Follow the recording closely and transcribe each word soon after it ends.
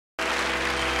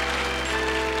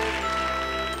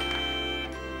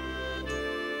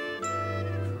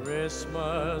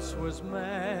Christmas was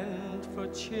meant for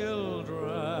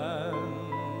children,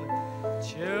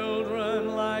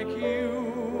 children like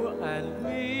you and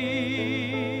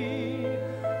me,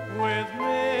 with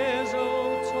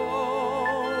mistletoe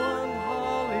and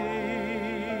holly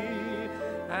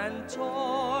and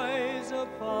toys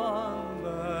upon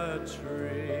the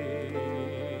tree.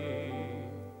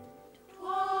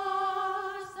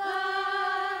 'Twas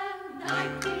the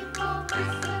night before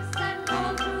Christmas, and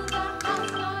all through the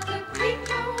house not a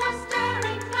creature was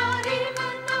stirring, not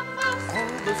even a mouse.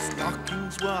 All the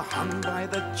stockings were hung by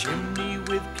the chimney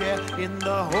with care, in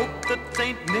the hope that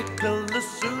Saint Nicholas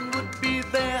soon would be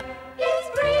there. He's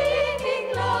bringing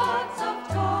lots of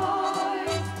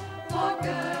toys for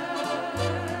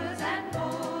girls and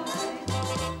boys.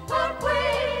 But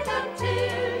wait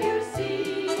until you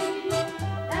see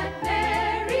that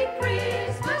Merry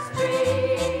Christmas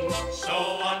tree. So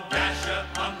on Dasher,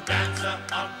 on Dancer,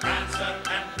 on Prancer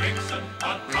and Vixen,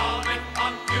 on Comet,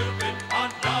 on Cupid, on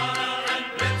Donner and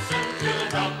Blitzen, to the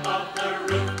top of the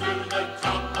roof, to the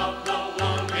top of the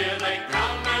wall, here they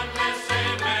come and they say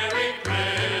Merry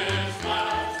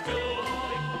Christmas to all.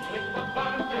 Click the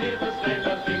barn to hear the sleigh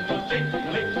bells jingle,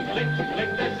 jingling, jingling,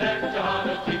 jingling, they set your heart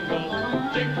a tingle.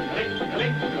 Jingling,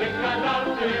 jingling, jingling, and out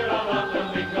to hear all of them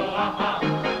mingle. Ha ha,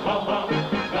 ho ho,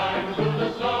 flying through the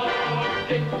snow.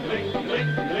 Jingling, jingling,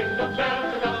 jingling, the bells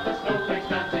are got the snowflakes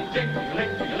dancing.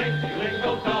 Jingling, jingling, jingling,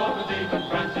 no dogs even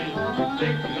prancing.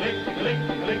 Jingling, jingling,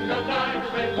 jingling, no dimes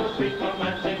make no sweet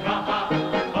romancing. Ha ha,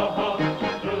 ho ho,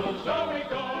 through the snow we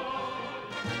go.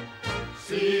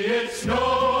 See it snow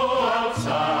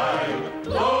outside,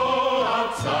 blow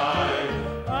outside.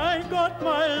 I got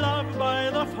my love by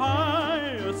the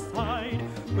fireside,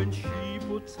 when she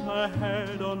puts her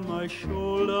head on my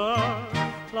shoulder,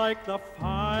 like the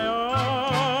fire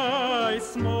I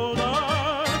smolder.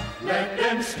 Let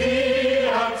them ski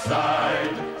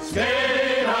outside,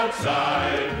 skate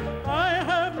outside. I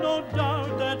have no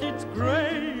doubt that it's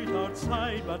great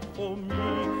outside, but for me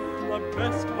the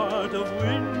best part of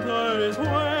winter is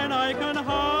when